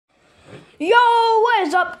Yo, what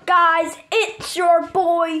is up, guys? It's your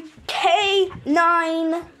boy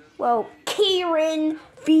K9, Kieran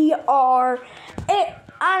VR, and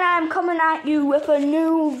I'm coming at you with a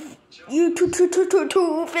new YouTube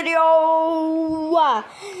video.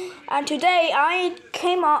 And today I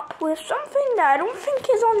came up with something that I don't think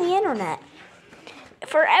is on the internet.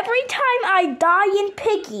 For every time I die in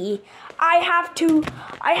Piggy, I have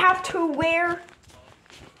to wear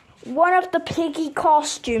one of the Piggy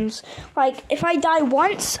costumes. Like, if I die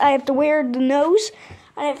once, I have to wear the nose,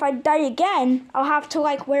 and if I die again, I'll have to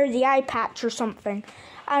wear the eye patch or something.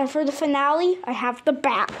 And for the finale, I have the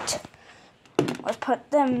bat. Let's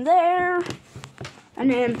put them there,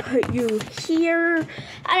 and then put you here.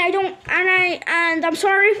 And I'm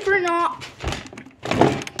sorry for not.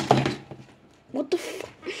 What the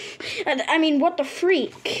what the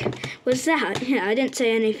freak was that? Yeah, I didn't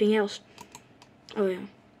say anything else. Oh yeah.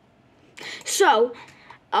 So,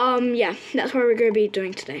 yeah, that's what we're going to be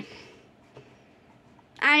doing today.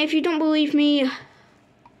 And if you don't believe me,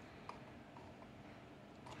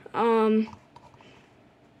 I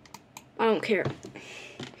don't care.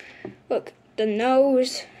 Look, the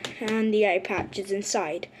nose and the eye patch is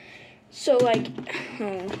inside. So,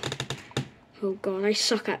 oh god, I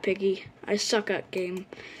suck at Piggy. I suck at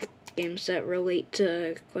games that relate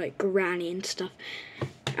to, Granny and stuff.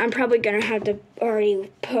 I'm probably going to have to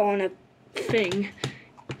already put on a thing.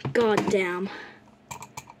 God damn.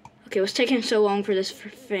 Okay, what's taking so long for this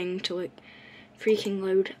thing to freaking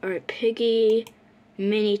load? Alright, Piggy,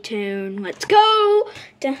 mini tune, let's go!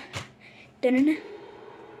 Dun, dun, dun, dun.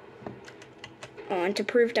 Oh, and to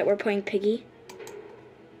prove that we're playing Piggy,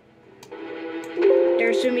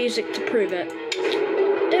 there's the music to prove it.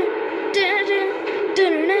 Dun, dun, dun,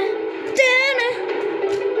 dun, dun, dun, dun.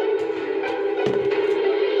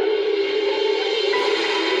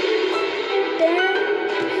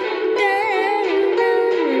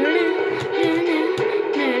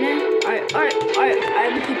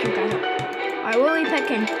 I'm picking guys up. Alright, we'll be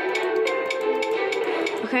picking.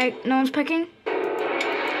 Okay, no one's picking?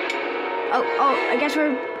 I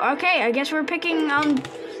guess we're picking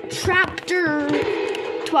chapter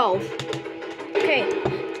 12. Okay.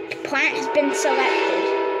 Plant has been selected.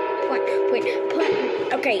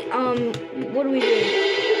 Plant. Okay, what are we doing?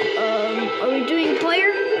 Are we doing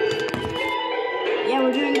player? Yeah,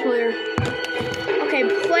 we're doing player. Okay,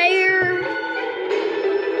 player.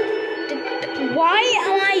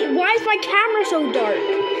 Why is my camera so dark?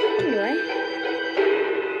 Anyway.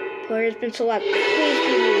 Player's been selected.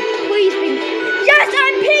 Please be. Yes,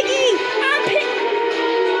 I'm Piggy!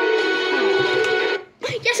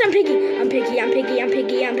 Yes, I'm Piggy. I'm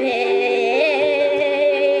Piggy.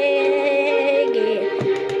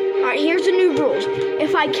 Alright, here's the new rules.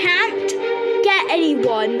 If I can't get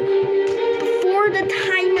anyone before the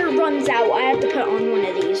timer runs out, I have to put on one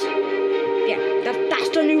of these. Yeah, that's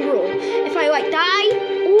the new rule. If I die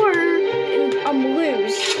or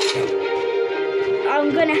lose, I'm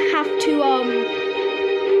gonna have to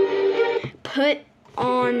put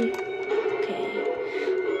on. Okay,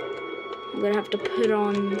 I'm gonna have to put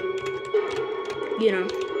on,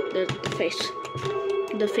 the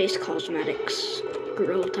face cosmetics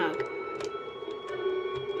gorilla tag.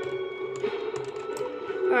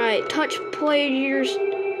 All right, touch players.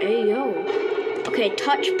 Ayo. Okay,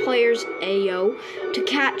 touch players AO to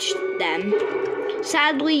catch them.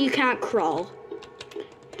 Sadly, you can't crawl.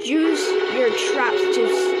 Use your traps to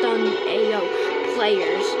stun AO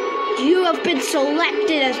players. You have been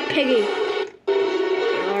selected as Piggy.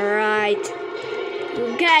 Alright.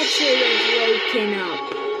 We'll get you woken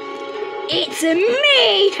up. It's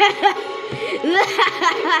me!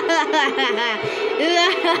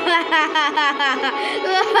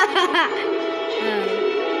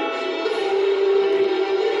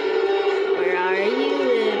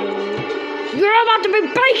 You're about to be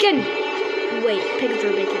bacon! Wait, pigs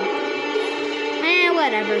are bacon.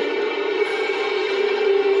 Whatever.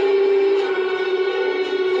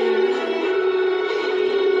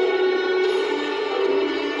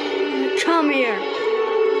 Come here.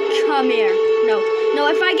 No,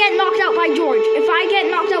 if I get knocked out by George,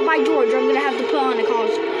 I'm gonna have to put on a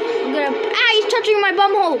cause. He's touching my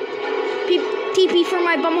bumhole! TP for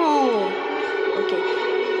my bumhole. Okay.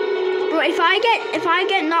 But if I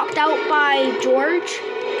get knocked out by George,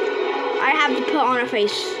 I have to put on a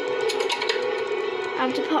face. I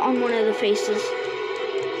have to put on one of the faces.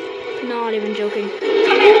 Not even joking.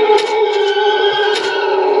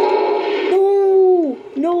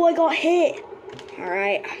 No, I got hit.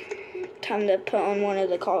 Alright. Time to put on one of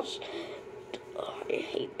the calls. Oh, I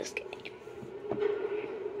hate this game.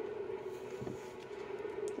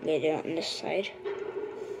 Get it on this side.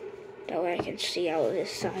 That way I can see out of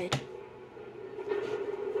this side.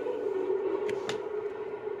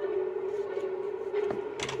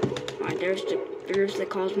 Alright, there's the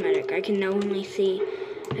cosmetic. I can only see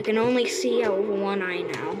out of one eye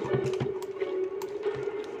now.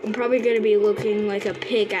 I'm probably gonna be looking like a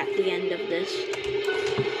pig at the end of this.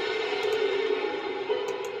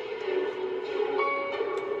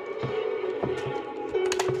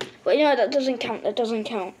 But you know, that doesn't count. That doesn't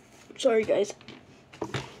count. Sorry, guys.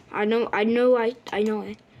 I know I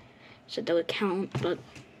said that would count, but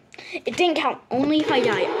it didn't count. Only if I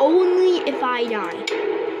die. Only if I die.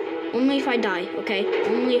 Only if I die, okay?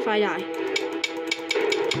 Only if I die.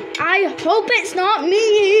 I hope it's not me!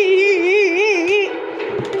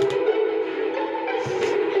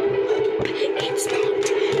 It's not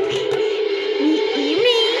me.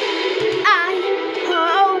 I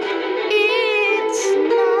hope it's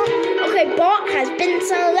not. Okay, bot has been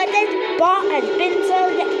selected. Bot has been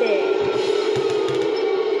selected.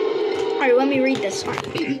 Alright, let me read this.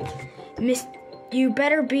 You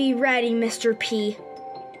better be ready, Mr. P.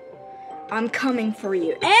 I'm coming for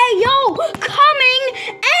you. Hey, yo! Coming!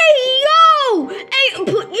 Hey, yo! Hey,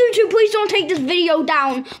 YouTube, please don't take this video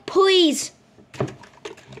down. Please.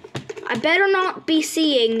 I better not be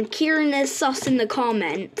seeing Kieran is sus in the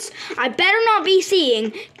comments. I better not be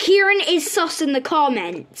seeing Kieran is sus in the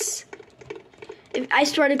comments. I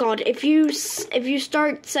swear to God, if you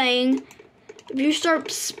start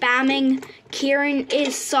spamming Kieran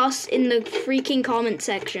is sus in the freaking comment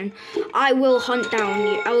section, I will hunt down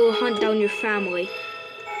you. I will hunt down your family.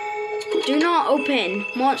 Do not open.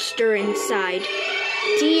 Monster inside.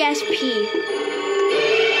 DSP.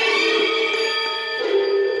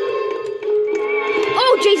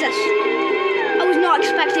 Oh, Jesus! I was not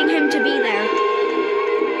expecting him to be there.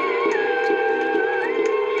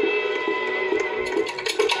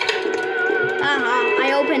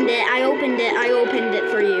 I opened it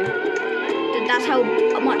for you. That's how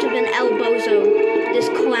much of an elbozo this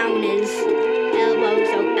clown is.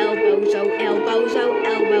 Elbozo, elbozo, elbozo,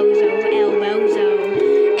 elbozo, elbozo,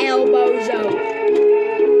 elbozo.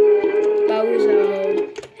 Bozo.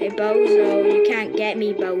 Hey, bozo, you can't get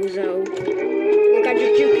me, bozo. Look, I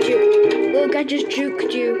just juked you. Look, I just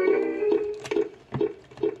juked you.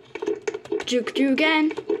 Juked you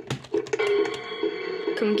again.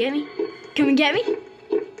 Come and get me. Come and get me.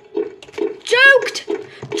 Joked!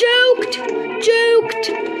 Joked! Joked!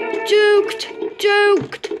 Joked!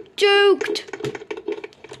 Joked! Joked!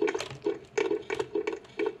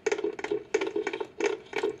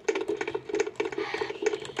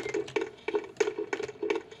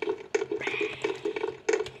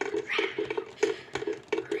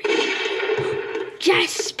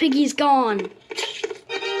 Yes! Piggy's gone!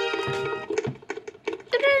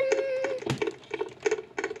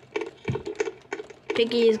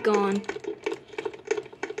 Piggy is gone.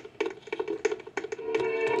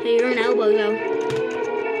 Hey, you're an elbozo.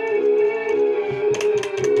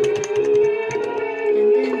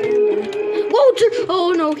 Whoa!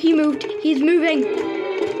 Oh no, he moved. He's moving.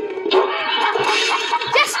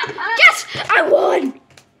 Yes! Yes! I won!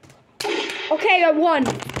 Okay, I won.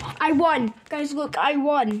 I won. Guys, look, I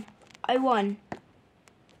won. I won.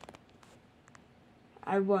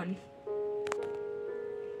 I won.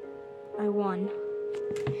 I won.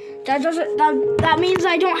 That means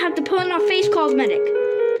I don't have to put on a face cosmetic.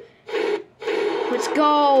 Let's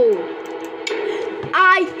go.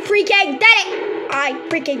 I freaking did it. I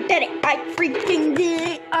freaking did it. I freaking did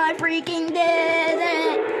it. I freaking did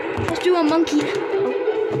it. Let's do a monkey.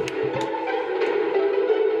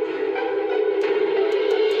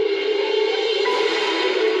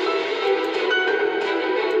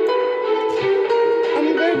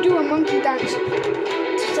 I'm gonna do a monkey dance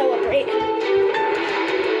to celebrate.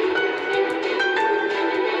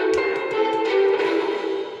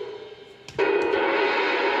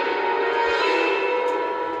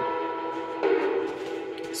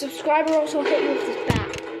 Subscriber also hit you with this bat.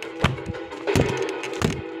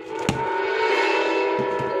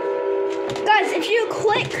 Guys, if you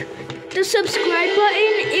click the subscribe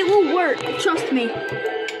button, it will work. Trust me.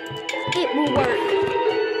 It will work.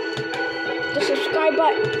 The subscribe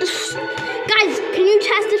button. Guys, can you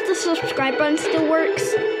test if the subscribe button still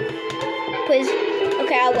works? Please.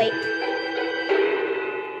 Okay, I'll wait.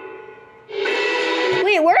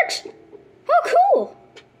 Wait, it works? Oh, cool.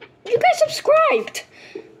 You guys subscribed.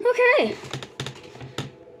 Okay.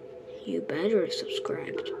 You better have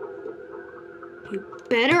subscribed. You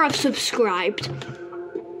better have subscribed.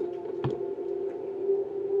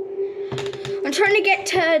 I'm trying to get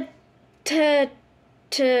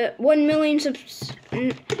to 1 million subs.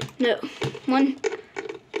 No, 100.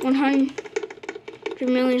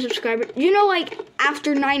 3 million subscribers. You know, like,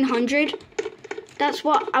 after 900? That's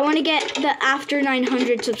what, I want to get the after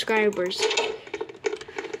 900 subscribers.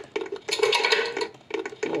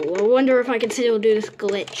 Oh, I wonder if I can still do this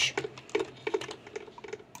glitch.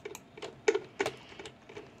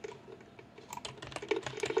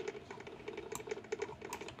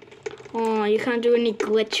 Oh, you can't do any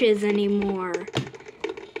glitches anymore.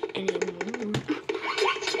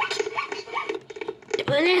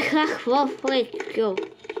 Go.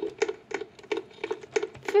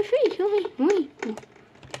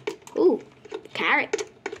 Ooh, carrot.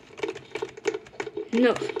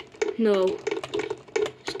 No, no.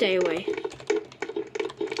 Stay away.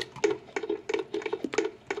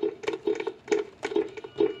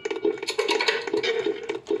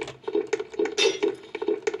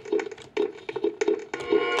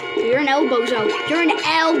 You're an elbozo. You're an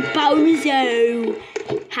elbozo.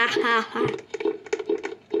 Ha ha ha.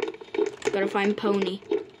 Gotta find Pony.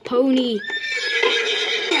 Pony.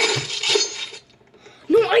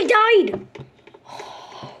 No, I died.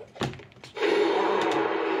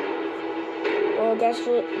 Well, guess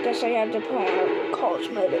I have to put on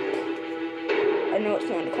cosmetic. I know it's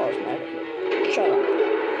not a cosmetic. Shut up.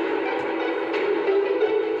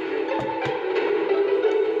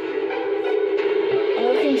 I'm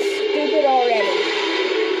looking stupid already.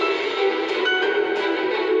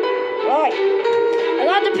 Right. I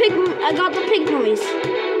got the pig nose. I got the pig nose.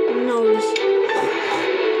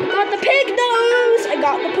 I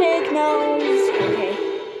got the pig nose. Okay.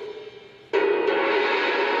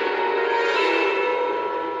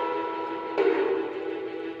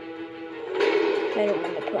 I don't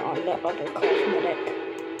want to put on the other cosmetic.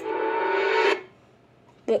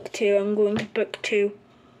 Book 2. I'm going to book 2.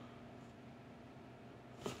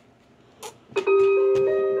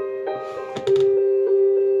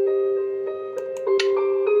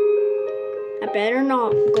 I better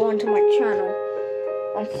not go into my channel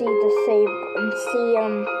and see the save and see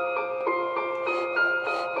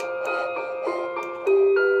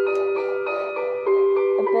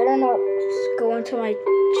I better not go into my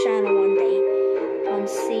channel one day and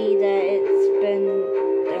see that it's been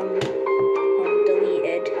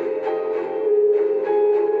deleted.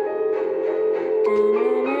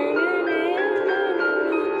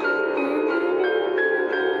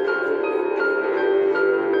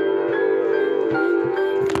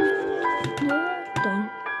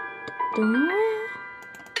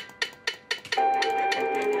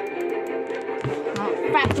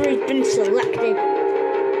 Factory's been selected.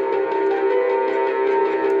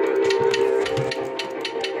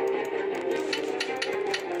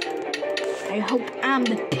 I hope I'm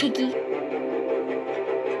the piggy.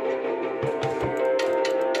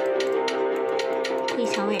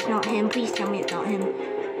 Please tell me it's not him. Please tell me it's not him.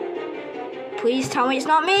 Please tell me it's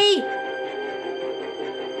not me.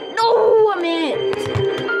 No, I'm it.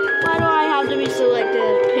 Why do I have to be selected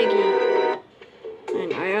as piggy?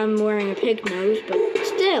 And I am wearing a pig nose, but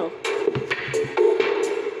still.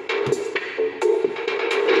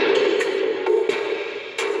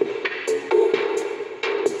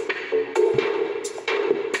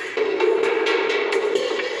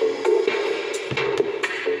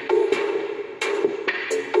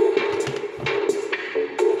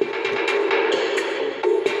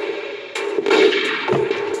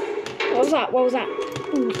 What was that?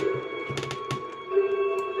 Ooh.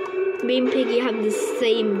 Me and Piggy have the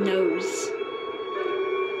same nose.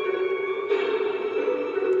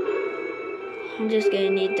 I'm just gonna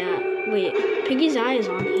need that. Wait, Piggy's eye is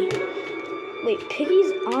on here. Wait,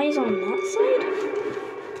 Piggy's eye is on that side?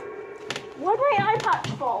 Why'd my iPad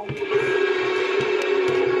fall?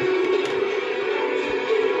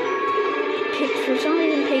 For some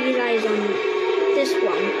reason, Piggy's eye is on this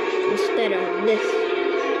one instead of this.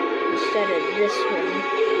 Instead of this one.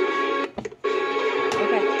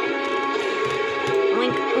 Okay.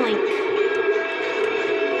 Oink, oink.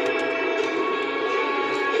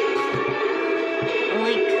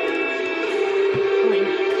 Oink. Oink.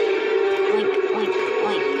 Oink, oink, oink,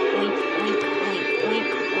 oink, oink, oink, oink,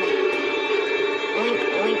 oink. Oink,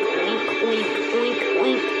 oink, oink, oink, oink,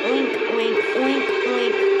 oink, oink, oink, oink,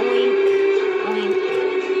 oink, oink, oink.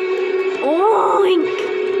 Oink!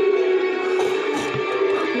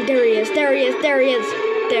 There he is, there he is, there he is,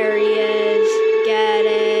 there he is. Get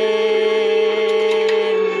him,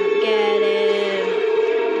 get him,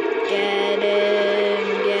 get him,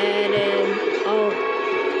 get him. Oh,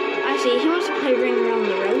 actually, he wants to play Ring Around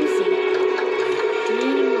the Rosie. He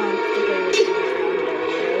wants to play Ring Around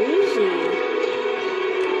the Rosie.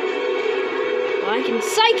 Well, I can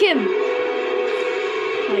psych him.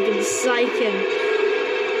 I can psych him.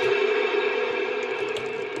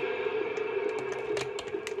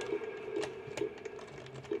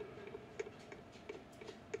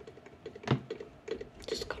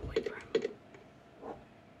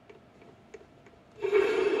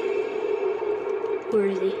 Where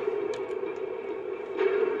is he?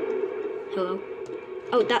 Hello?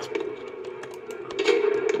 Oh, that's...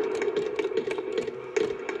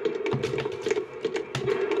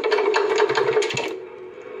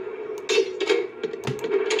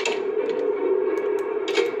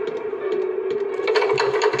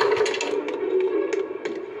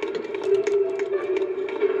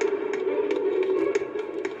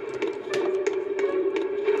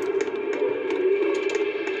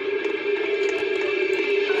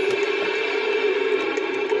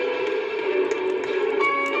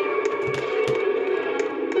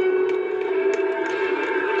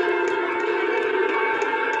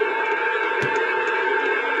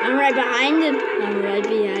 I'm right behind him. I'm right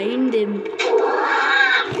behind him.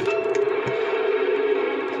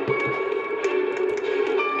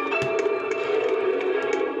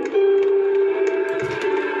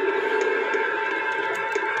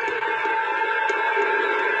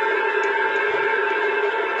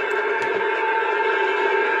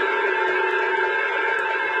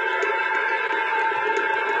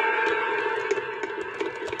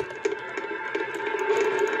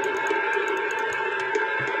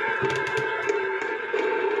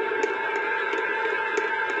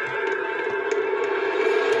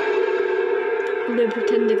 I'm gonna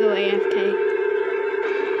pretend to go AFK.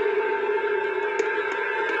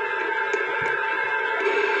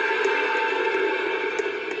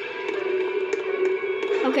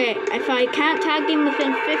 Okay, if I can't tag him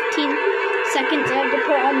within 15 seconds, I have to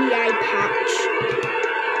put on the eye patch.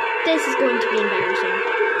 This is going to be embarrassing.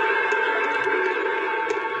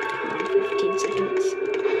 Come on, 15 seconds.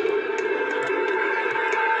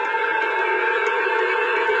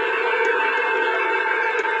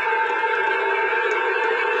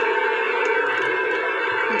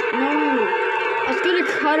 No, I was gonna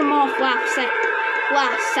cut him off last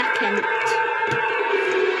second.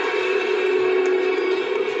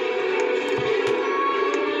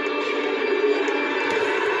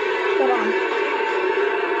 Hold on.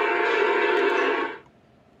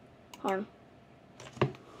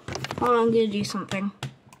 Hold on, I'm gonna do something.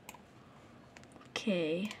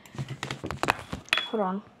 Okay. Hold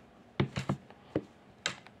on.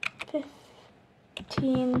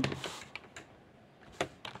 15.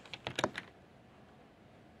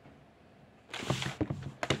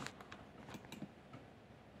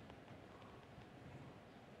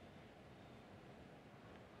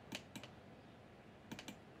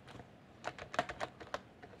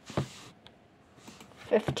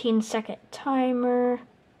 Fifteen-second timer.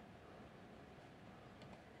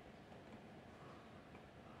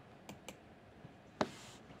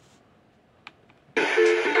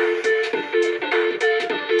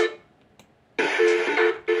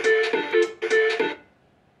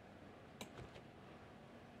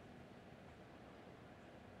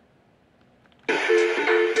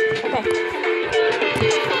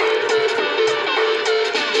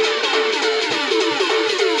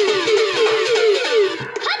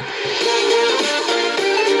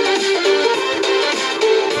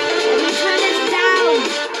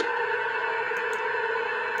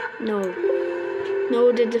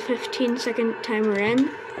 No, did the 15-second timer end?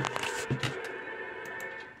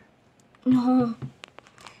 No,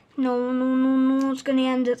 it's gonna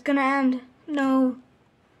end, no.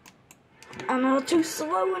 I'm not too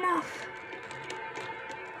slow enough.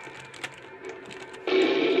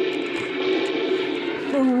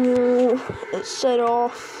 No, it set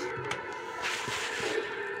off.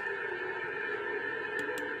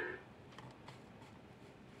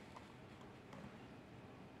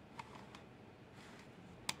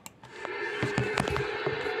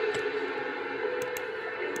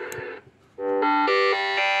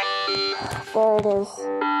 There it is.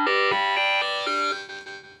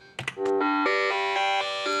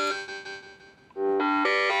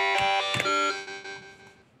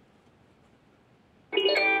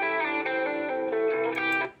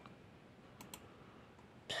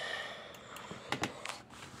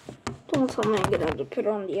 Don't tell me I'm gonna have to put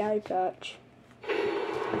on the eye patch.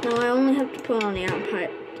 No, I only have to put on the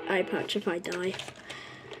eye patch if I die.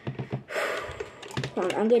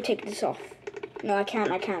 Hold on, I'm gonna take this off. No, I can't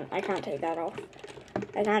take that off.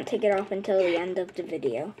 I can't take it off until the end of the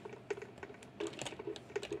video.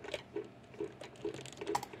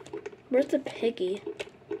 Where's the piggy?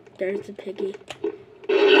 There's the piggy.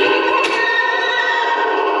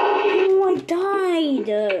 Oh, I died!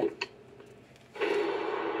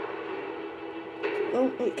 Oh,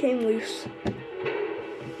 it came loose.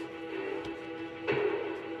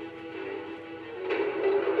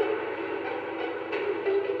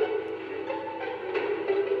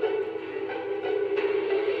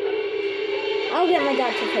 I'll get my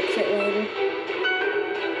dad to fix it later.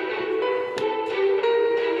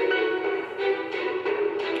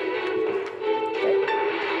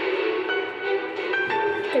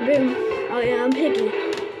 Alright, boom. Oh yeah, I'm Piggy.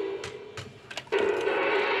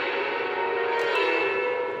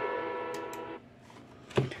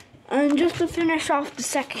 And just to finish off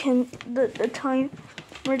the timer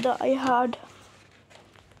that I had,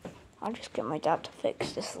 I'll just get my dad to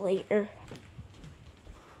fix this later.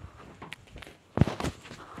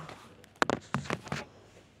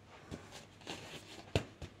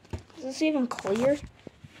 Is this even clear?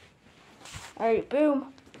 Alright,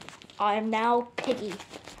 boom. I am now Piggy.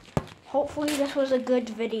 Hopefully this was a good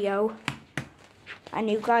video and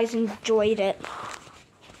you guys enjoyed it.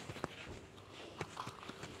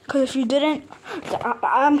 Because if you didn't,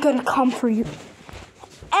 I'm gonna come for you.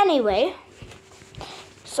 Anyway,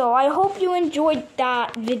 so I hope you enjoyed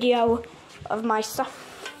that video of my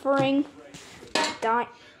suffering.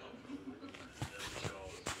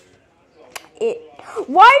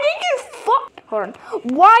 Why did you fall? Hold on.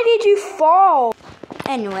 Why did you fall?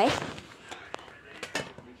 Anyway.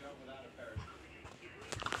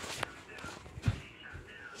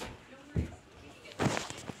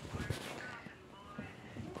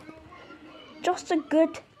 Just a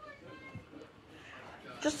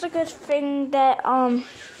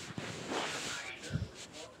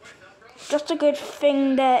good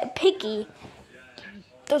thing that Piggy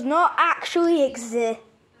does not actually exist.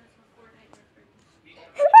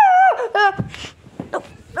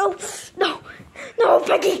 No,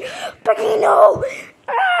 Piggy, no!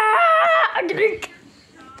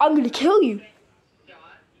 I'm gonna kill you.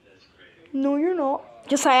 No, you're not.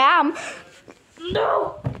 Yes, I am.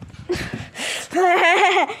 No.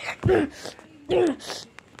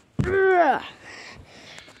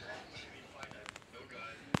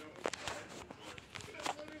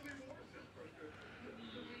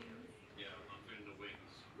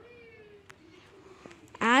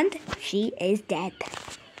 And she is dead.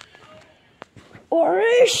 Or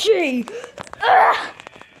is she?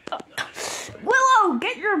 Willow,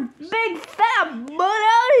 get your big fat butt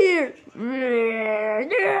out of here.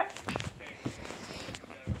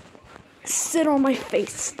 Sit on my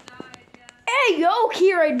face. Hey, yo,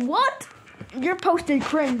 Kieran, what? You're posting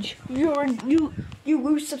cringe. You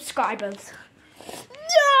lose subscribers.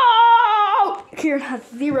 No! Kieran has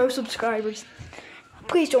 0 subscribers.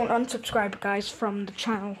 Please don't unsubscribe, guys, from the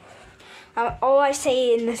channel. All I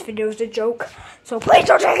say in this video is a joke, so please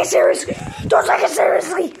don't take it seriously. Don't take it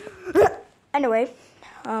seriously. Anyway,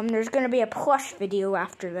 there's gonna be a plush video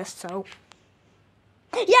after this, so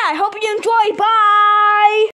yeah, I hope you enjoy. Bye.